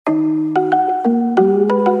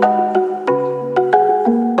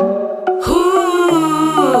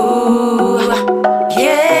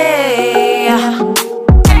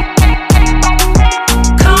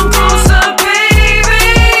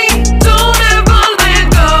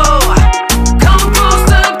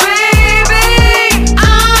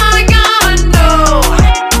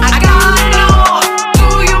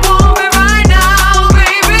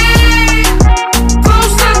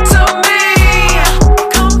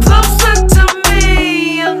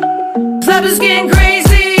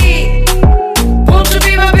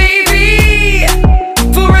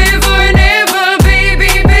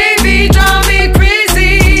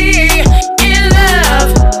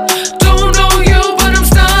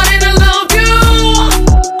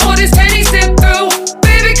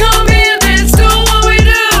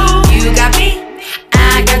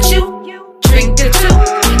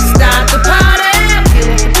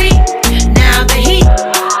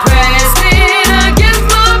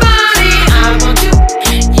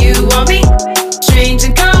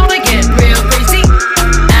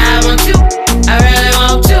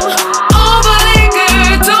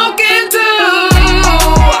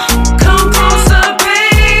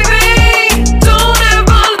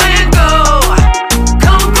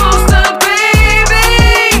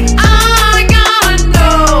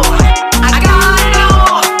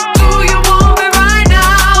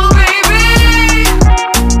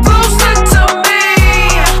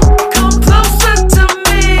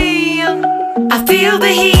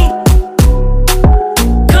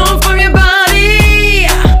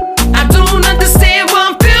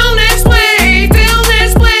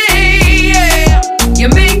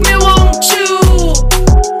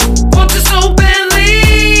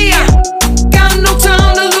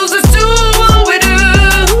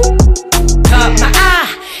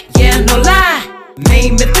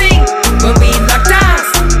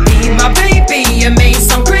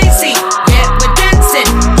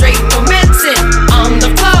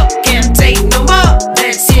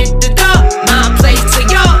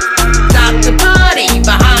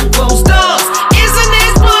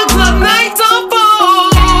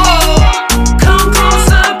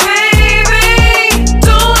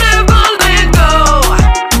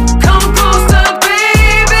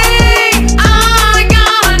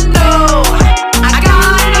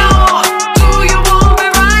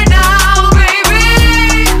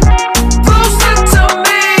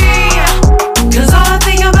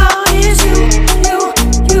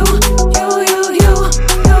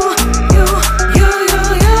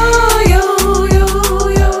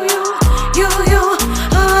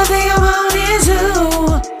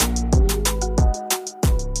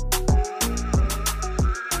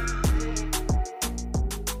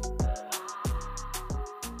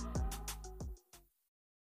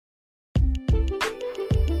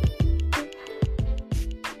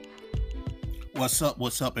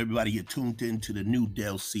What's up, everybody? You're tuned in to the new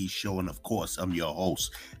Del C show, and of course, I'm your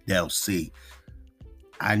host, Del C.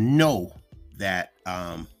 I know that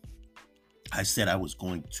I said I was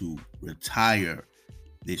going to retire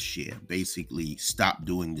this year. Basically, stop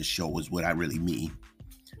doing the show is what I really mean.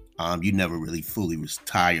 You never really fully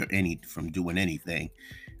retire from doing anything.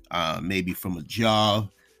 Maybe from a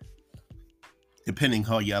job, depending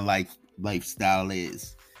how your lifestyle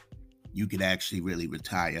is, you could actually really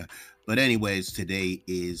retire. But anyways, today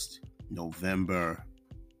is November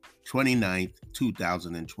 29th,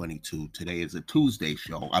 2022. Today is a Tuesday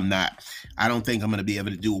show. I don't think I'm going to be able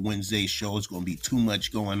to do a Wednesday show. It's going to be too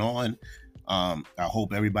much going on. I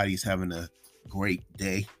hope everybody's having a great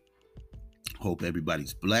day. Hope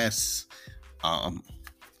everybody's blessed. I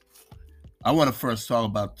want to first talk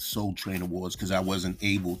about the Soul Train Awards because I wasn't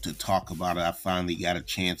able to talk about it. I finally got a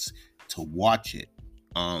chance to watch it.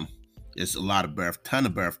 There's a ton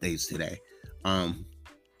of birthdays today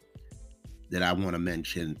that I want to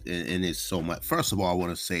mention, and it's so much. First of all, I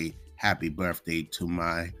want to say happy birthday to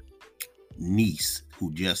my niece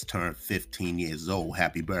who just turned 15 years old.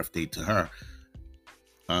 Happy birthday to her.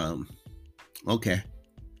 Okay.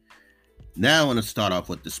 Now I want to start off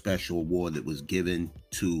with the special award that was given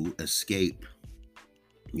to Escape,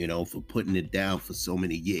 for putting it down for so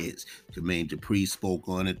many years. Jermaine Dupri spoke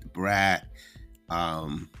on it, the Brat.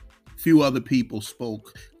 Few other people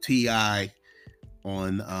spoke, T.I.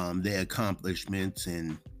 on their accomplishments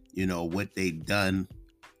and, what they've done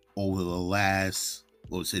over the last,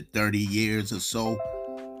 30 years or so.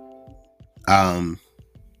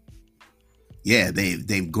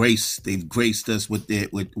 They've graced us with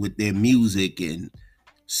their music and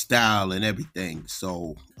style and everything.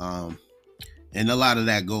 So, and a lot of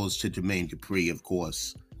that goes to Jermaine Dupri, of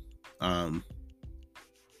course,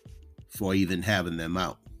 for even having them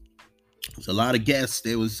out. There's a lot of guests.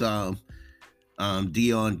 There was Dion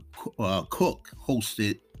Cook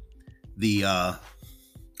hosted the,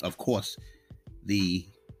 of course, the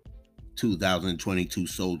 2022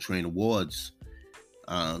 Soul Train Awards.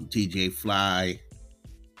 TJ Fly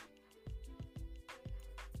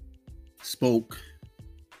spoke.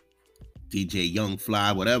 DJ Young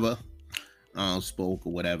Fly, whatever, spoke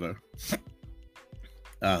or whatever.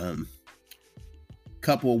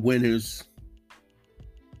 Couple of winners.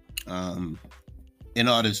 An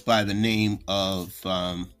artist by the name of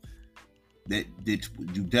that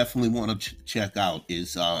you definitely want to check out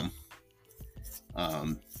is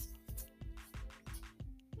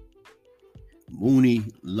Mooney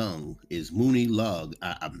Lung. Is Mooney Lug.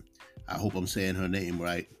 I hope I'm saying her name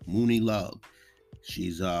right. Mooney Lug.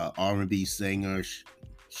 She's a R&B singer.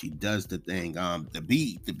 She does the thing. The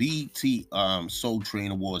BET Soul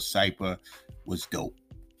Train Awards Cypher was dope.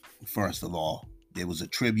 First of all, there was a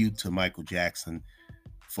tribute to Michael Jackson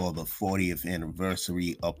for the 40th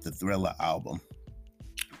anniversary of the Thriller album.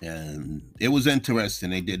 And it was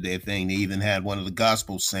interesting. They did their thing. They even had one of the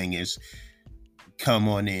gospel singers come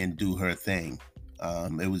on in and do her thing.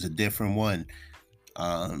 It was a different one.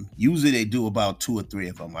 Usually they do about 2 or 3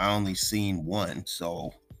 of them. I only seen one,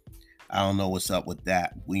 so I don't know what's up with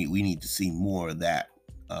that. We need to see more of that.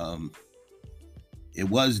 It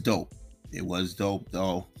was dope. It was dope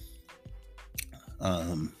though.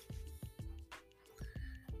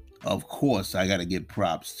 Of course, I gotta give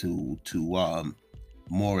props to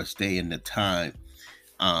Morris Day and the Time.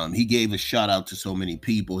 He gave a shout out to so many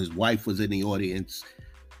people. His wife was in the audience.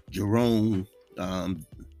 Jerome,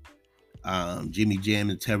 Jimmy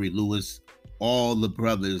Jam and Terry Lewis, all the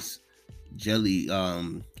brothers, Jesse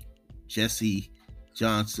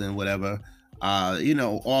Johnson, whatever.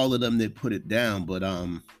 All of them that put it down. But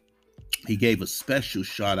he gave a special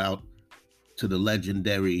shout out to the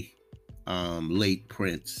legendary late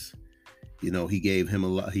Prince. He gave him a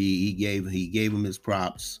lot. He gave him his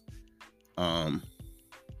props.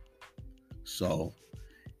 So,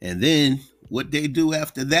 and then what they do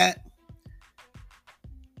after that,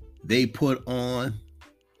 they put on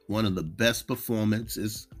one of the best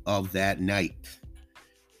performances of that night,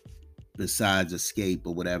 besides Escape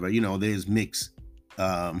or whatever. There's mixed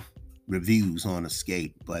reviews on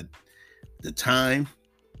Escape, but the Time,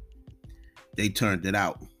 they turned it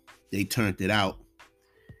out.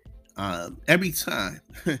 Every time.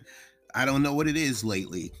 I don't know what it is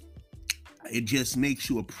lately. It just makes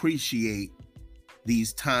you appreciate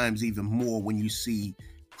these times even more when you see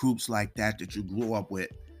groups like that you grew up with.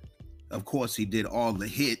 Of course, he did all the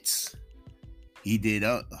hits. He did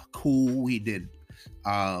Cool. He did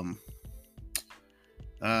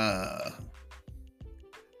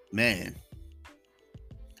man.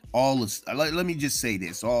 Let me just say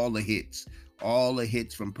this, all the hits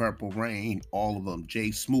from Purple Rain, all of them.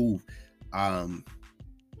 Jay Smooth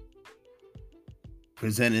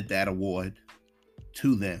presented that award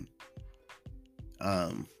to them.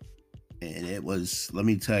 And it was, let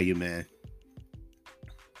me tell you, man,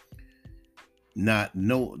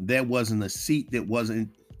 there wasn't a seat that wasn't,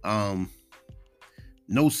 no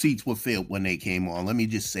seats were filled when they came on. Let me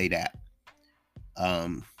just say that.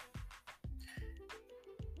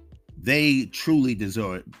 They truly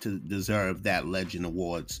deserve that Legend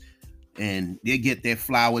Awards, and they get their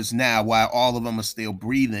flowers now while all of them are still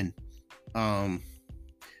breathing. I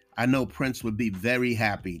know Prince would be very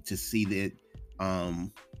happy to see that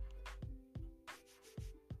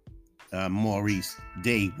Maurice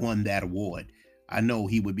Day won that award. I know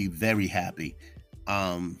he would be very happy.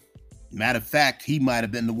 Matter of fact, he might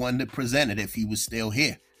have been the one that presented if he was still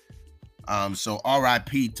here. So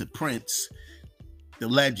R.I.P. to Prince, the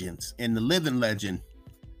legends, and the living legend,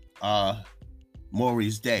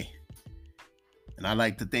 Maurice Day. And I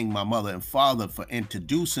like to thank my mother and father for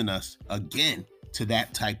introducing us again to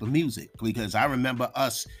that type of music, because I remember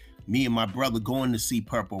me and my brother going to see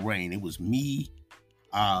Purple Rain. It was me,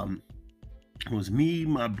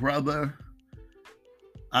 my brother.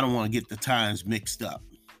 I don't want to get the times mixed up.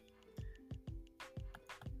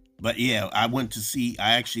 But yeah, I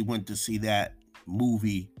actually went to see that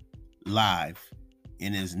movie live,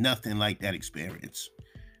 and there's nothing like that experience.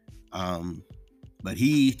 But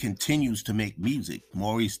he continues to make music.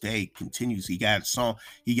 Maurice Day continues. He got a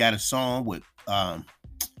song with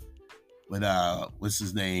what's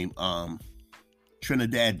his name?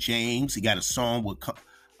 Trinidad James. He got a song with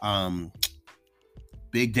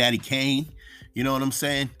Big Daddy Kane. You know what I'm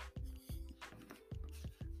saying?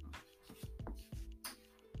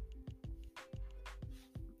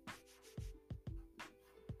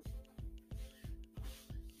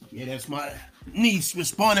 Yeah, that's my niece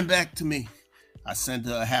responding back to me. I sent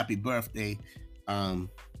her a happy birthday, on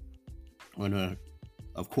her,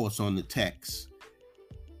 of course, on the text.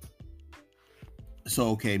 So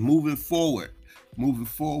okay, moving forward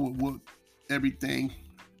with everything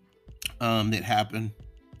that happened.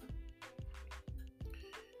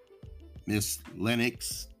 Miss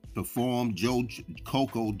Lennox performed.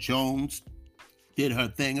 Coco Jones did her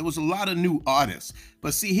thing. It was a lot of new artists.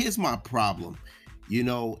 But see, here's my problem,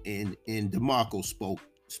 and DeMarco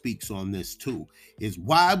speaks on this too, is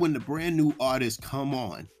why when the brand new artists come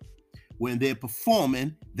on, when they're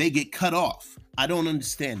performing, they get cut off. I don't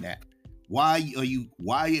understand that. Why BET?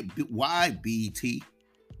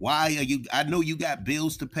 Why are you, I know you got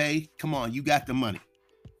bills to pay. Come on, you got the money.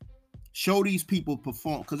 Show these people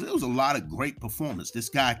perform, because there was a lot of great performers. This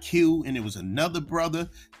guy Q, and there was another brother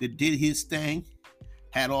that did his thing,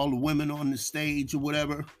 had all the women on the stage or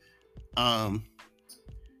whatever.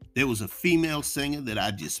 There was a female singer that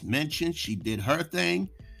I just mentioned. She did her thing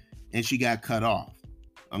and she got cut off.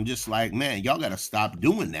 I'm just like, man, y'all got to stop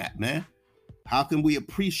doing that, man. How can we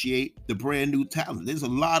appreciate the brand new talent? There's a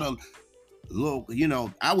lot of local,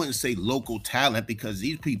 I wouldn't say local talent, because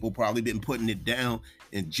these people probably been putting it down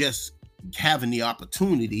and just having the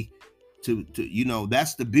opportunity to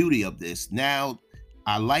that's the beauty of this. Now,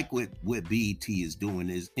 I like what BET is doing,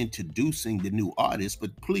 is introducing the new artists,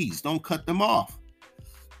 but please don't cut them off.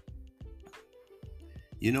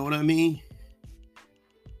 You know what I mean?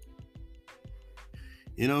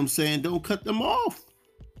 You know what I'm saying? Don't cut them off.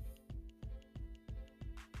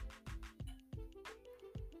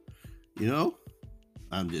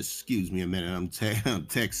 I'm just, excuse me a minute. I'm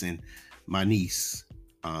texting my niece.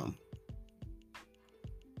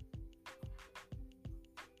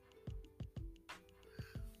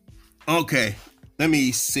 Okay, let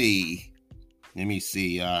me see.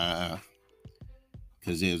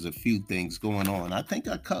 Because there's a few things going on. I think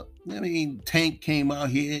Tank came out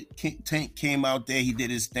here. Tank came out there. He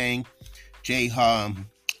did his thing.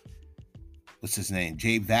 What's his name?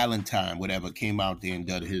 Jay Valentine, whatever, came out there and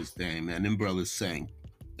did his thing, man. Them brothers sang.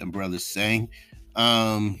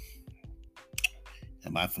 Am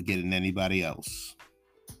I forgetting anybody else?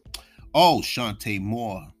 Oh, Shantae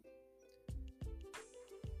Moore.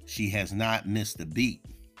 She has not missed a beat.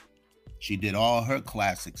 She did all her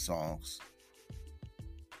classic songs.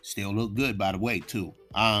 Still look good, by the way, too.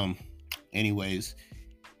 Anyways,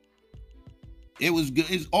 it was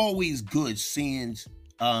good. It's always good seeing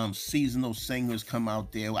seasonal singers come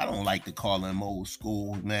out there. I don't like to call them old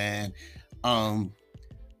school, man.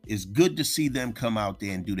 It's good to see them come out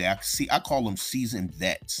there and do that. I call them seasoned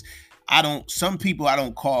vets. Some people I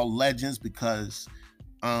don't call legends, because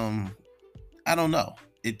I don't know.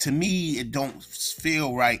 To me, it don't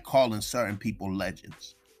feel right calling certain people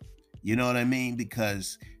legends. You know what I mean?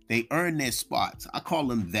 Because they earn their spots. I call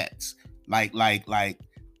them vets. Like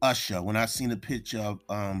Usher. When I seen a picture of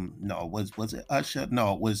was it Usher?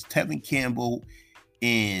 No, it was Tevin Campbell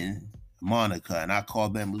and Monica, and I call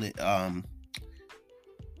them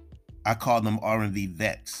R&B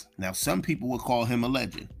vets. Now, some people would call him a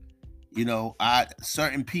legend.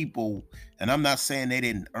 Certain people, and I'm not saying they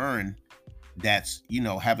didn't earn.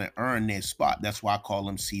 Haven't earned their spot. That's why I call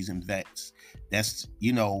them seasoned vets. That's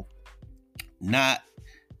not.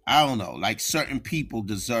 I don't know, like certain people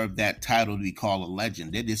deserve that title to be called a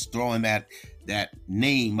legend. They're just throwing that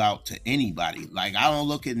name out to anybody. Like, I don't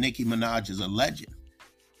look at Nicki Minaj as a legend.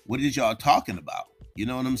 What is y'all talking about? You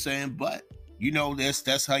know what I'm saying? But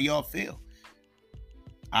that's how y'all feel.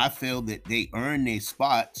 I feel that they earn their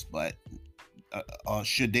spots, but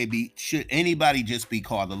should anybody just be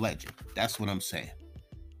called a legend? That's what I'm saying.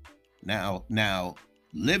 Now,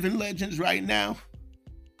 living legends right now: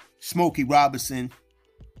 Smokey Robinson,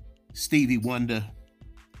 Stevie Wonder.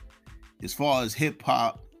 As far as hip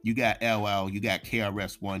hop, you got LL, you got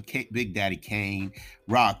KRS-One, Big Daddy Kane,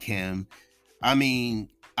 Rakim. I mean,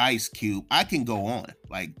 Ice Cube. I can go on.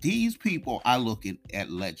 Like, these people, I look at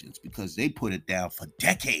legends because they put it down for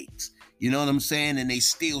decades. You know what I'm saying? And they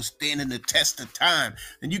still standing the test of time.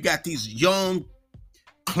 And you got these young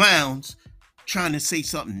clowns trying to say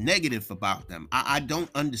something negative about them. I don't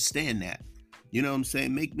understand that. You know what I'm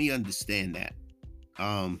saying? Make me understand that.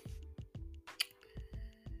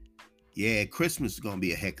 Yeah, Christmas is gonna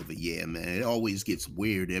be a heck of a year, man. It always gets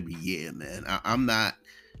weird every year, man.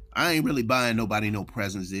 I ain't really buying nobody no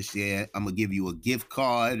presents this year. I'm gonna give you a gift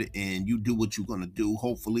card and you do what you're gonna do.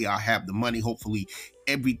 Hopefully I'll have the money. Hopefully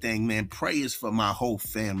everything, man. Prayers for my whole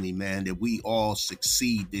family, man, that we all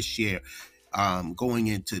succeed this year. Going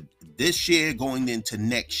into this year, going into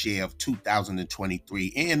next year of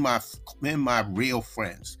 2023, and my real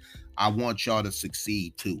friends. I want y'all to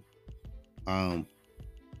succeed too.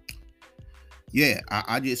 yeah,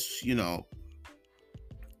 I just, we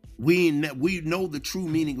know the true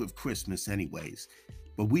meaning of Christmas anyways,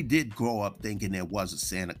 but we did grow up thinking there was a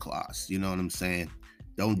Santa Claus. You know what I'm saying?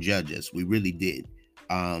 Don't judge us. We really did.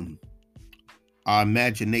 Um, our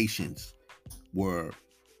imaginations were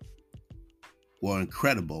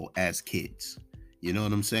incredible as kids. You know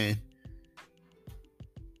what I'm saying?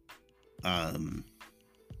 Um,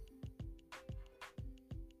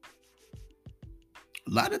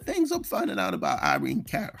 a lot of things I'm finding out about Irene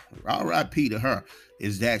Cara, R.I.P. to her,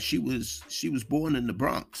 is that she was born in the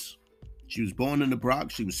Bronx. She was born in the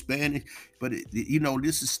Bronx. She was Spanish, but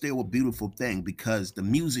this is still a beautiful thing because the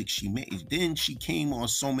music she made. Then she came on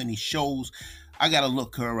so many shows. I gotta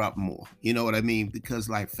look her up more. You know what I mean? Because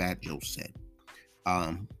like Fat Joe said,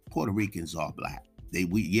 Puerto Ricans are black.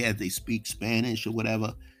 They speak Spanish or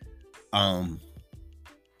whatever, um,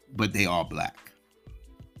 but they are black.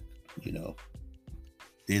 You know,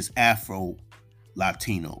 there's Afro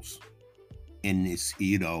Latinos in this.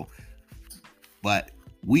 But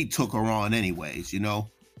we took her on anyways.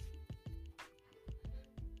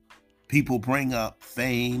 People bring up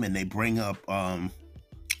fame and they bring up. I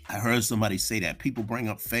heard somebody say that people bring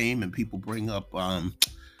up fame and people bring up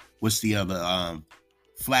what's the other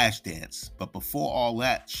Flashdance. But before all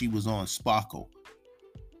that, she was on Sparkle,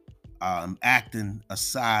 acting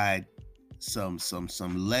aside some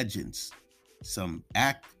legends, some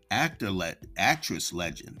actress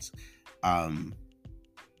legends.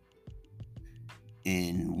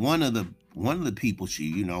 And one of the people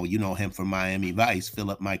you know him from Miami Vice,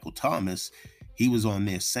 Philip Michael Thomas, he was on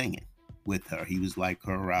there singing with her. He was like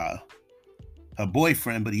her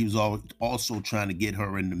boyfriend, but he was also trying to get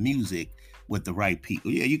her into music with the right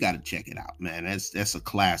people. Yeah, you got to check it out, man. That's a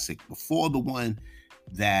classic. Before the one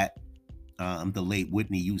that the late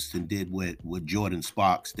Whitney Houston did with Jordan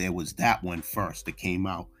Sparks, there was that one first that came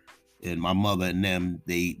out, and my mother and them,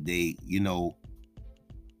 they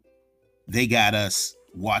got us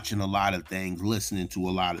watching a lot of things, listening to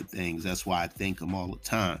a lot of things. That's why I thank them all the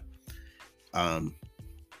time.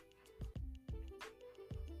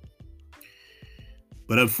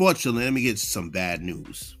 But unfortunately, let me get some bad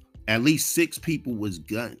news. At least 6 people was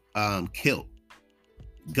killed.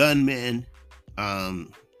 Gunmen.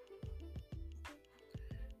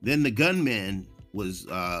 Then the gunman was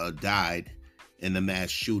died in the mass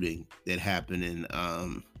shooting that happened in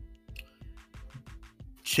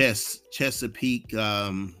Chesapeake.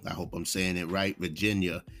 I hope I'm saying it right,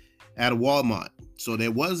 Virginia, at a Walmart. So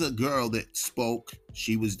there was a girl that spoke.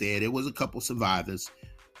 She was there. There was a couple survivors.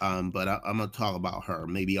 But I'm gonna talk about her.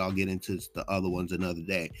 Maybe I'll get into the other ones another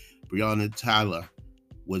day. Breonna Taylor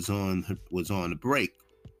was on the break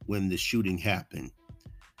when the shooting happened.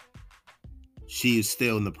 She is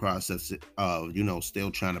still in the process of, still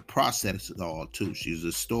trying to process it all too. She's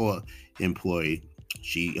a store employee.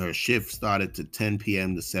 Her shift started to 10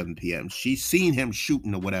 p.m. to 7 p.m. She's seen him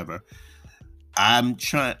shooting or whatever. I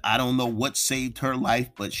don't know what saved her life,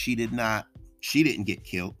 but she didn't get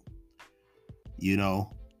killed.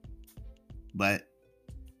 But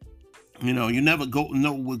you never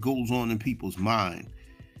know what goes on in people's mind.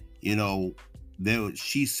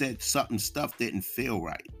 She said stuff didn't feel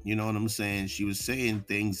right. You know what I'm saying? She was saying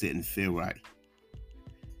things didn't feel right.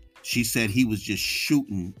 She said he was just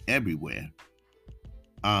shooting everywhere.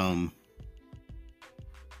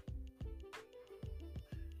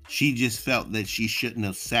 She just felt that she shouldn't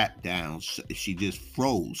have sat down. She just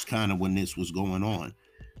froze kind of when this was going on.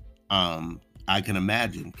 I can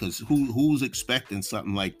imagine, because who's expecting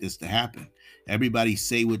something like this to happen? Everybody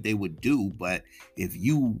say what they would do, but if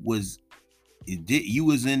you was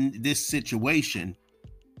in this situation,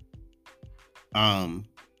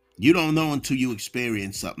 you don't know until you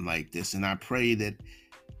experience something like this. And I pray that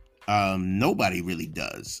nobody really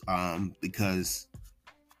does, because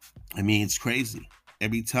it's crazy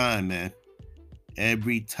every time, man.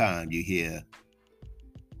 Every time you hear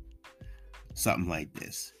something like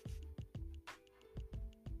this.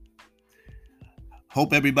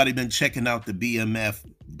 Hope everybody been checking out the BMF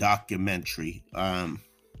documentary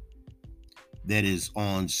that is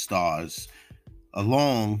on Stars,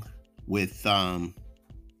 along with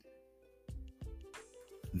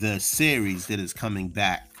the series that is coming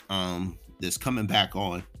back. That's coming back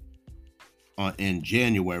on in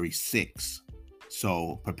January 6th.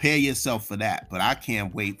 So prepare yourself for that. But I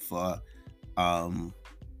can't wait for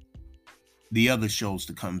the other shows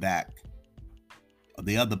to come back.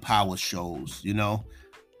 The other power shows,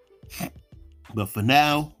 But for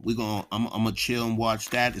now, I'm gonna chill and watch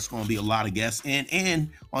that. It's gonna be a lot of guests, and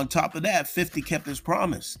on top of that, 50 kept his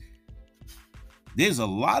promise. There's a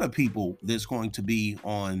lot of people that's going to be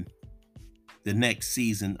on the next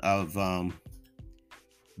season of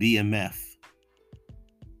BMF.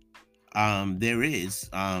 There is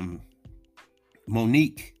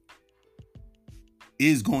Monique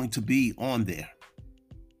is going to be on there.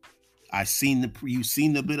 You've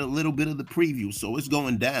seen a little bit of the preview, so it's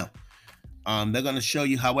going down. They're going to show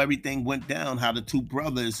you how everything went down, how the two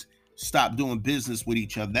brothers stopped doing business with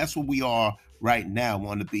each other. That's what we are right now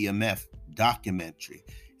on the BMF documentary.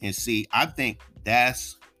 And see, I think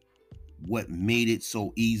that's what made it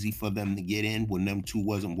so easy for them to get in when them two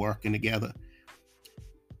wasn't working together.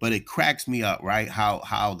 But it cracks me up, right?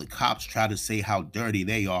 How the cops try to say how dirty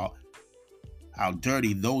they are, how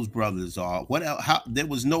dirty those brothers are. What else? There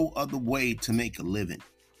was no other way to make a living.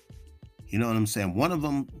 You know what I'm saying? One of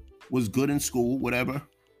them was good in school, whatever.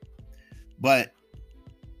 But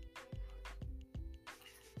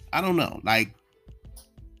I don't know. Like,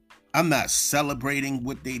 I'm not celebrating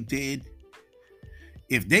what they did.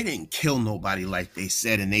 If they didn't kill nobody like they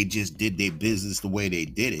said and they just did their business the way they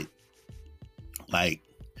did it, like,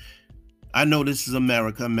 I know this is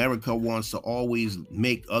America. America wants to always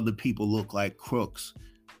make other people look like crooks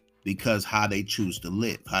because how they choose to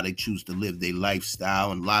live their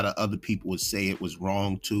lifestyle. And a lot of other people would say it was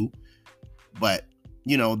wrong too. But,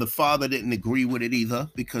 you know, the father didn't agree with it either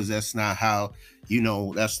because that's not how he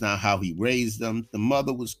raised them. The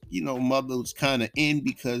mother was kind of in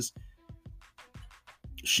because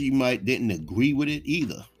she didn't agree with it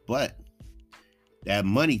either. But that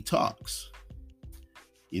money talks.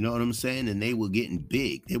 You know what I'm saying? And they were getting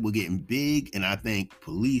big. And I think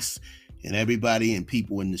police and everybody and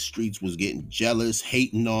people in the streets was getting jealous,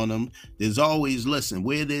 hating on them. There's always, listen,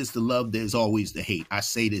 where there's the love, there's always the hate. I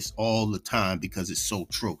say this all the time because it's so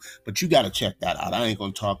true. But you got to check that out. I ain't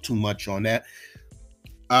going to talk too much on that.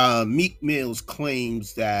 Meek Mills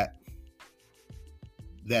claims that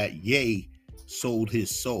Ye sold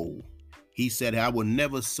his soul. He said, I would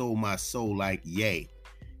never sold my soul like Ye.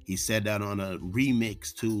 He said that on a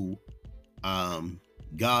remix to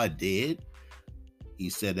God Did. He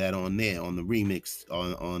said that on there, on the remix,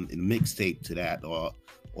 on the mixtape to that, or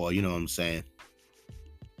you know what I'm saying.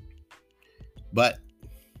 But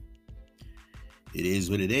it is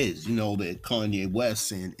what it is. You know that Kanye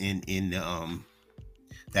West and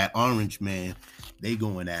that Orange Man, they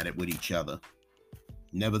going at it with each other.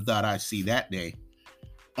 Never thought I'd see that day.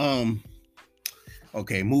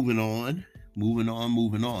 Okay, moving on.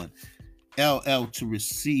 LL to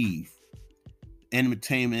receive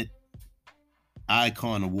Entertainment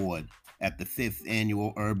Icon Award at the 5th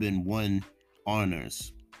Annual Urban One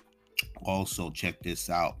Honors. Also, check this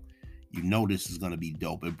out. You know this is going to be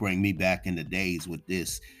dope. It bring me back in the days with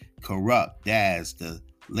this. Corrupt, Daz, the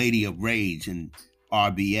Lady of Rage, and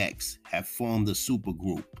RBX have formed a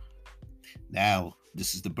supergroup. Now,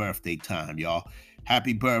 this is the birthday time, y'all.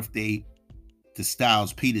 Happy birthday to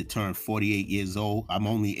Styles P that turned 48 years old. I'm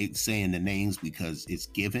only saying the names because it's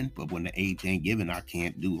given, but when the age ain't given, I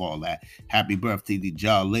can't do all that. Happy birthday to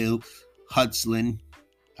Jalil Hudslin.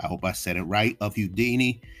 I hope I said it right. Of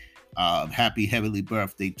Houdini. Happy heavenly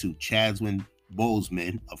birthday to Chadwick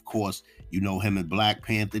Boseman. Of course, you know him in Black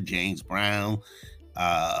Panther, James Brown.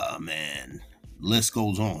 Man, list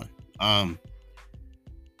goes on.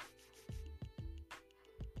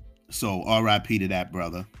 So R.I.P. to that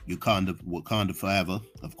brother. Wakanda forever,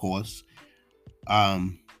 of course.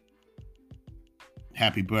 Happy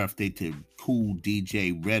birthday to Cool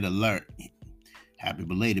DJ Red Alert. Happy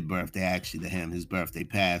belated birthday, actually, to him. His birthday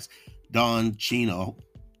passed. Don Chino.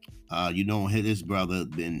 You know his brother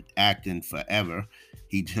been acting forever.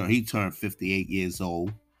 He turned 58 years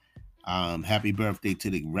old. Happy birthday to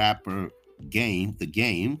the rapper The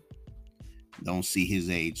Game. Don't see his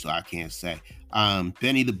age, so I can't say.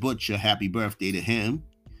 Benny the Butcher, happy birthday to him.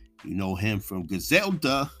 You know him from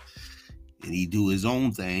Griselda, and he do his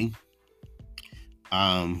own thing.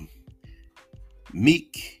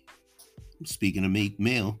 Meek, speaking of Meek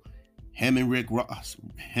Mill, him and Rick Ross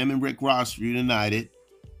reunited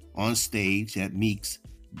on stage at Meek's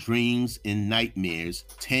Dreams and Nightmares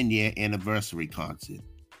 10-year anniversary concert.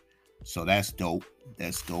 So that's dope.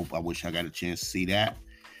 I wish I got a chance to see that.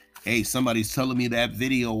 Hey, somebody's telling me that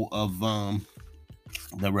video of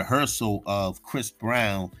the rehearsal of Chris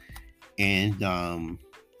Brown and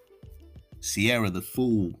Sierra the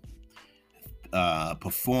Fool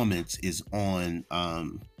performance is on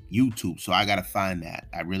YouTube. So I gotta find that.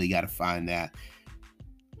 I really gotta find that.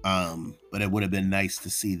 But it would have been nice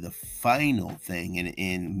to see the final thing,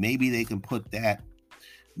 and maybe they can put that.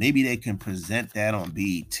 Maybe they can present that on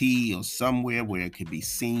BET or somewhere where it could be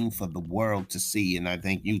seen for the world to see. And I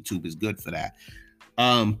think YouTube is good for that.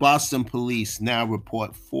 Boston police now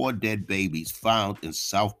report 4 dead babies found in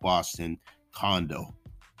South Boston condo.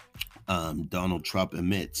 Donald Trump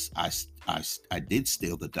admits, I did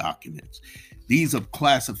steal the documents. These are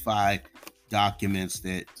classified documents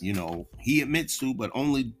that, he admits to, but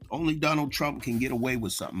only Donald Trump can get away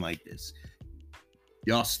with something like this.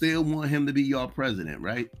 Y'all still want him to be your president,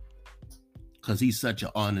 right? Because he's such an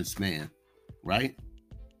honest man, right?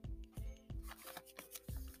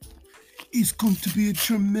 It's going to be a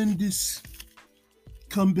tremendous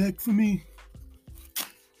comeback for me.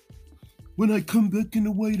 When I come back in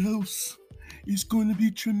the White House, it's going to be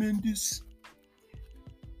tremendous.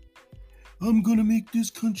 I'm going to make this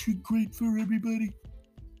country great for everybody.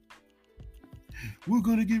 We're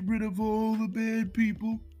going to get rid of all the bad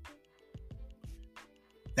people.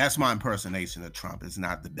 That's my impersonation of Trump. It's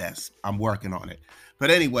not the best. I'm working on it. But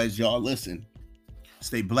anyways, y'all, listen.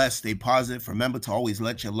 Stay blessed. Stay positive. Remember to always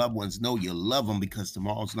let your loved ones know you love them, because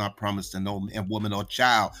tomorrow's not promised to no man, woman, or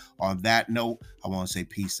child. On that note, I want to say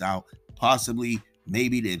peace out. Possibly,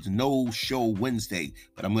 maybe there's no show Wednesday,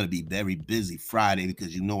 but I'm going to be very busy Friday,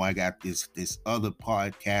 because I got this other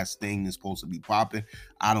podcast thing that's supposed to be popping.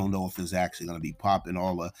 I don't know if it's actually going to be popping.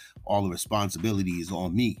 All the responsibility is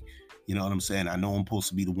on me. You know what I'm saying? I know I'm supposed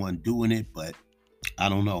to be the one doing it, but I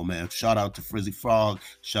don't know, man. Shout out to Frizzy Frog.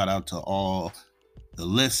 Shout out to all the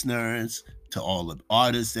listeners, to all the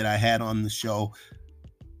artists that I had on the show.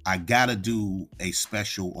 I gotta do a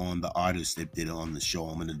special on the artists that did it on the show.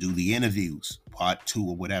 I'm gonna do the interviews, part 2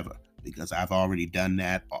 or whatever, because I've already done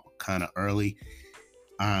that kind of early.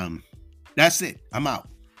 That's it. I'm out.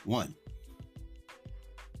 1.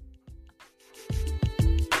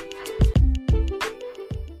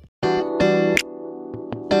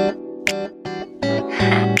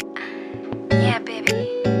 Yeah,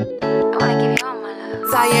 baby. I wanna give you all my love.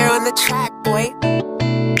 Zaire on the track, boy.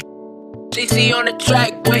 JC on the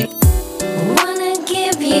track, boy. Wanna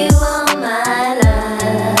give you all my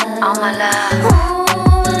love. All my love. Ooh,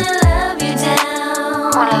 wanna love you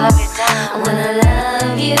down. Wanna love you down. Wanna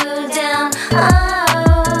love you down.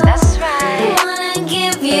 Oh, that's right. Wanna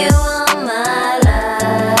give you all my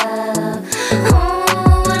love. Ooh,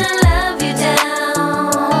 wanna love you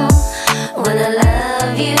down. Wanna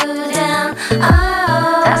love you down.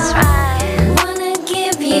 Oh, that's right. Wanna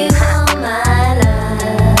give you all my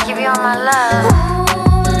love. Give you all my love. Ooh,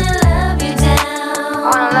 wanna love you down.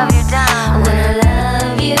 Wanna love you down. Wanna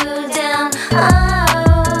love you down.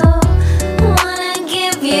 Oh, wanna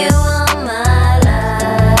give you all my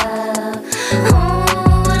love. Ooh,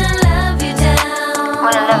 wanna love you down.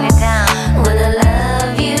 Wanna love you down. Wanna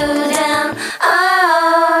love you down.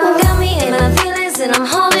 Oh, got me in my feelings and I'm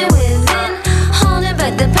holding within, holding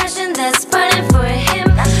back the passion that's burning for him.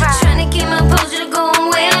 Trying to keep my posture going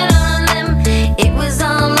way out on a limb. It was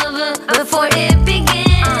all over before it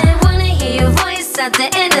began. Wanna hear your voice at the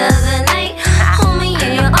end of the night. Hold me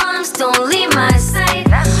in your arms, don't leave my sight.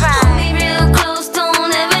 Hold me real close,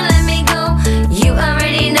 don't ever let me go. You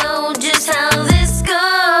already know just how this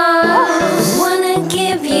goes. Wanna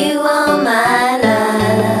give you all my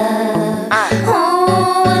love.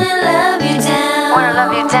 Ooh, wanna love you down. Wanna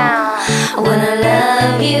love you down. Wanna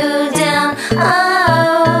love you down.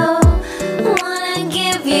 Oh, wanna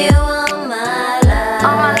give you all my love.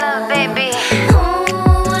 All my love, baby. Ooh,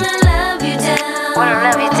 wanna love you down. Wanna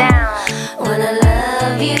love you down. Wanna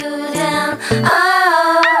love you down.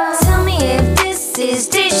 Oh, tell me if this is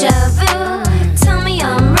deja vu. Tell me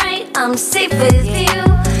I'm right, I'm safe with you.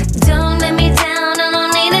 Don't let me down, I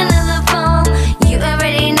don't need another fall. You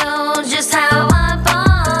already know just how I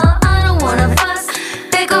ball. I don't wanna fuss,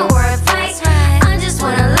 pick or fight. I just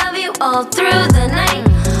wanna love you all through the night.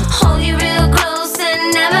 Hold you real close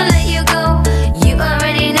and never let you go. You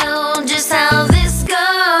already know just how this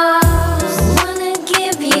goes. Wanna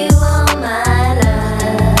give you all my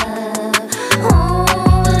love. Ooh,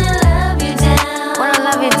 wanna love you down. Wanna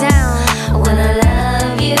love you down. Wanna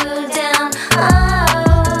love you down.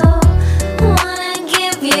 Oh, wanna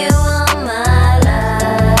give you all my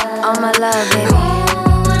love. All my love, baby. Ooh,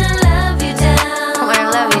 wanna love you down. Wanna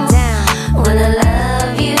love you down. Wanna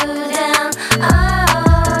love you down. Oh,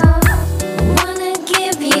 wanna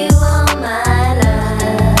give you all my love.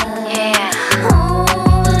 Yeah. Ooh,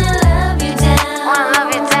 wanna love you down. Wanna love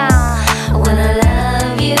you down. Wanna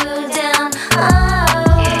love you down. Oh,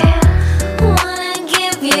 yeah. Wanna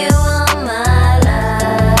give you all my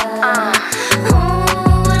love. Ooh,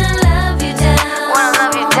 wanna love you down. Wanna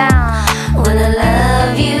love you down. Wanna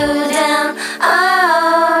love you down. Oh.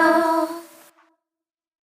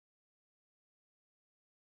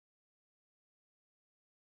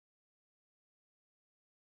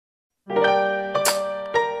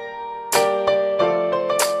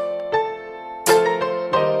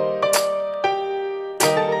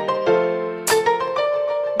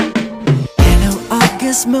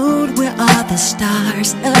 this mood where all the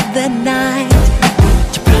stars of the night.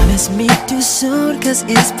 You promise me too soon, cause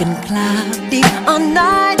it's been cloudy all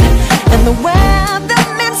night. And the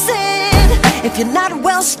weatherman said, if you're not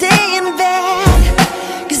well, stay in bed.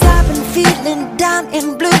 Cause I've been feeling down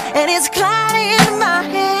and blue, and it's cloudy in my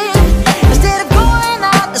head. Instead of going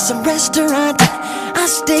out to some restaurant, I'll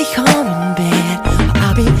stay home in bed.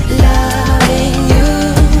 I'll be loving you,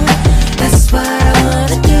 that's what I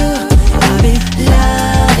wanna do. I'll be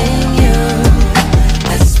loving you,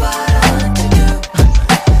 that's what I wanna do.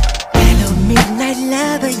 Hello midnight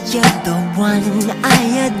lover, you're the one I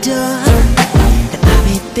adore. And I'll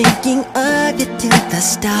be thinking of you till the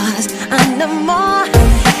stars and no more.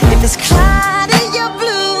 If it's cloudy or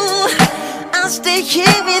blue, I'll stay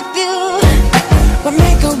here with you. We'll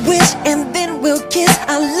make a wish and then we'll kiss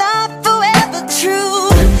our love forever true.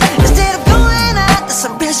 Instead of going out to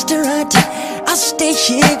some restaurant, I'll stay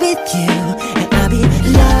here with you. And I'll be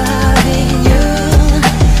loving you,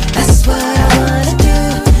 that's what I wanna do.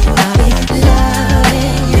 I'll be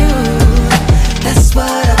loving you, that's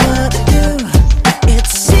what I wanna do. It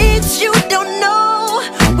seems you don't know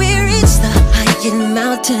where is the highest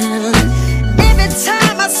mountain. Every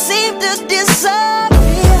time I seem to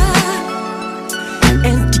disappear,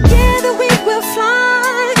 and together we will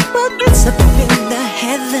fly, we'll reach up in the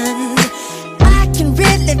heavens. I can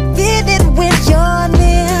really feel it when you're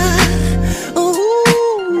near.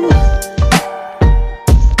 Ooh.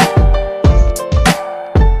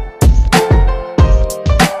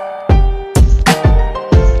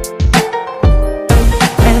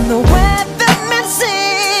 And the weatherman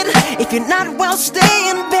said, if you're not well, stay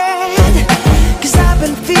in bed. Cause I've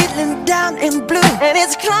been feeling down and blue, and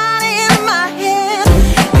it's cloudy in my head.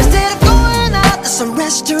 Instead of going out to some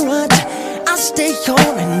restaurant, I'll stay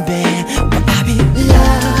home in bed. But I'll be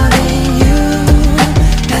loving you,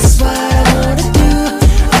 that's what I wanna do.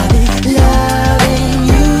 I'll be loving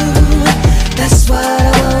you, that's what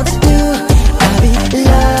I wanna do. I'll be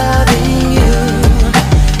loving you,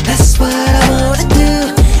 that's what I wanna do.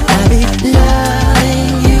 I'll be loving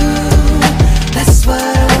you, that's what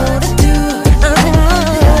I wanna do. I'll be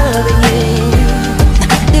loving you,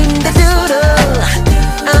 do-do-do-do.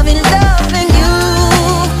 I'll be loving you,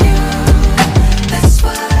 that's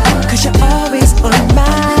what I wanna do.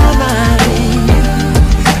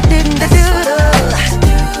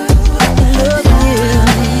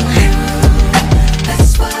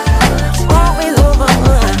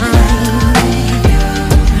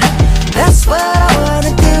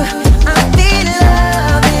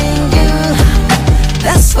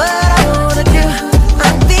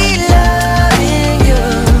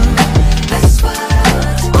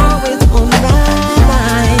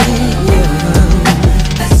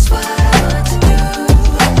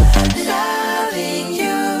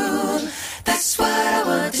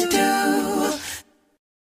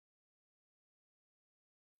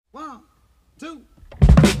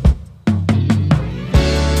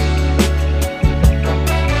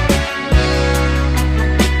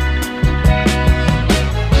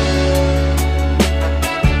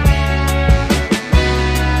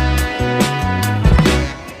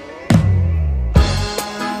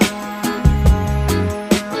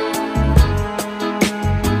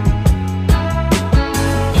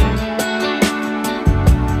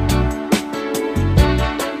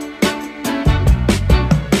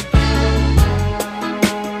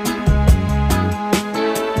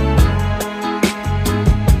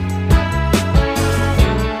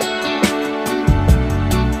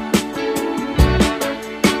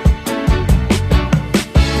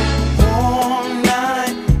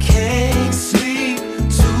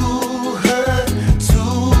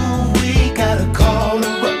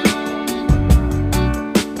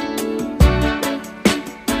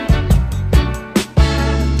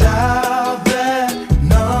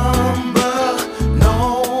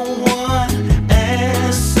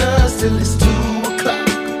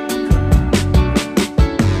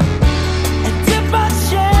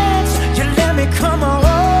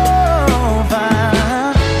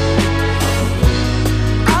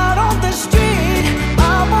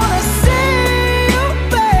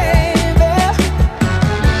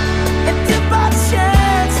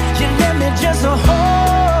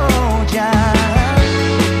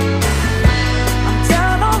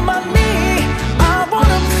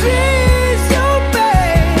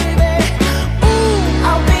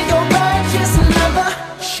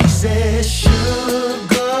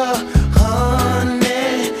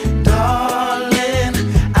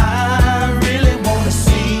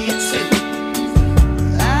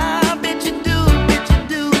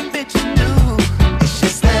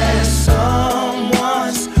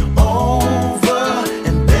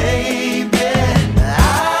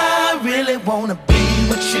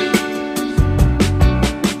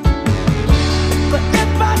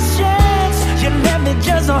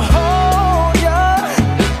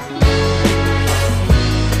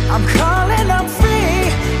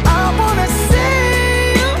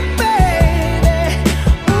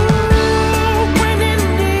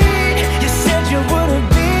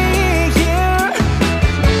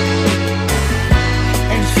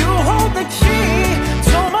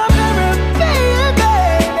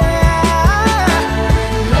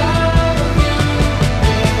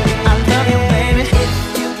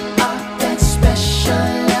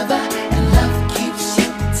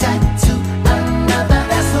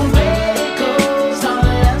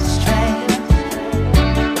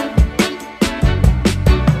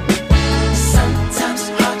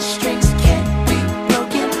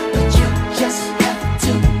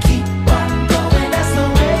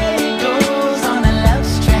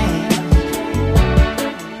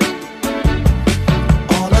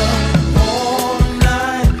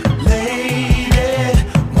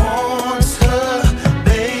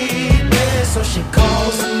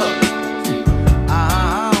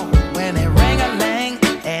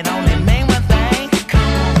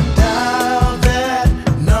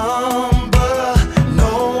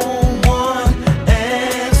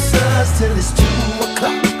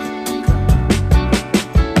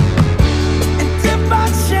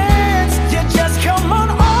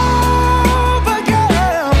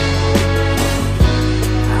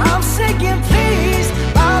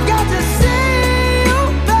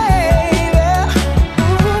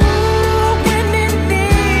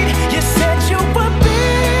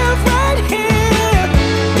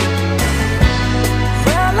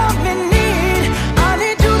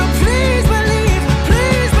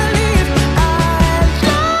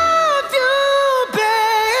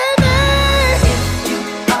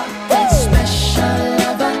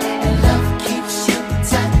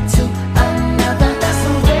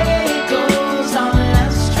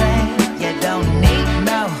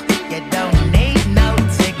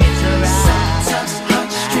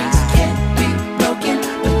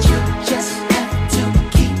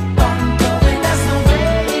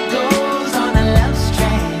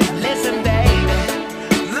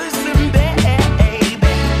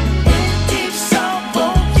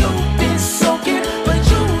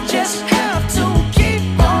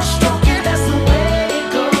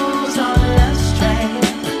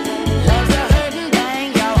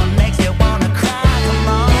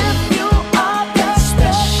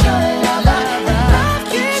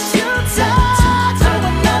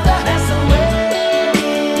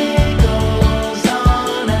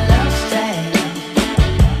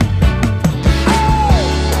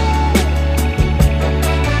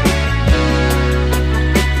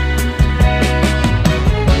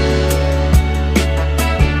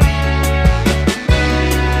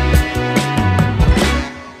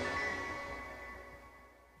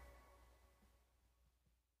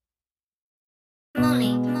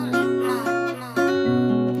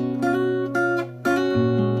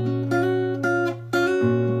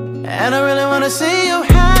 And I really wanna see you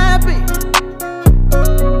happy.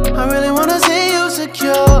 I really wanna see you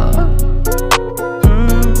secure.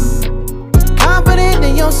 Confident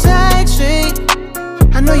in your sexy.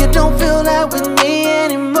 I know you don't feel that with me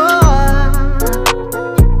anymore.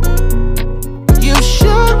 You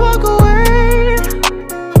should walk away.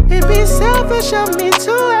 It'd be selfish of me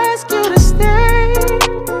to ask you to stay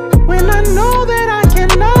when I know that I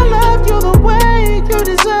cannot love you the way you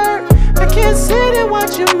deserve. I can't sit and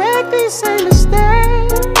watch you make these same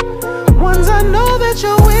mistakes, ones I know that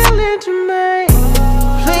you're willing to make.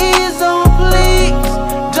 Please don't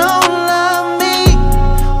love me.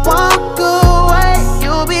 Walk away,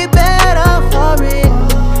 you'll be better for it.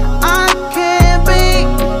 I can't be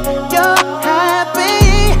your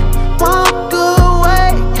happy. Walk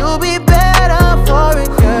away, you'll be better for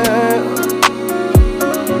it, girl.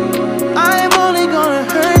 I am only gonna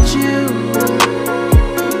hurt you.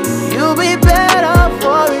 You'll be better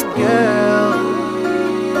for it, girl.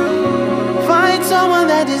 Find someone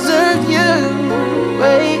that deserves you.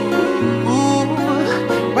 Wait, ooh,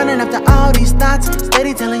 running after all these thoughts,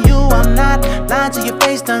 steady telling you I'm not. Lying to your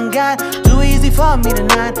face, done got too easy for me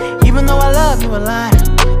tonight. Even though I love you a lot,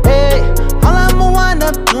 hey, all I'ma wind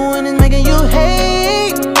up doing is making you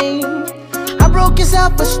hate me. I broke your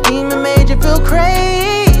self-esteem and made you feel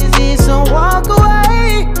crazy, so walk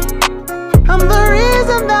away. I'm the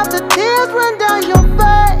reason that the tears run down your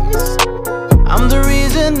face. I'm the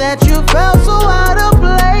reason that you felt so out of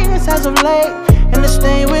place as of late. And to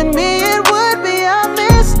stay with me, it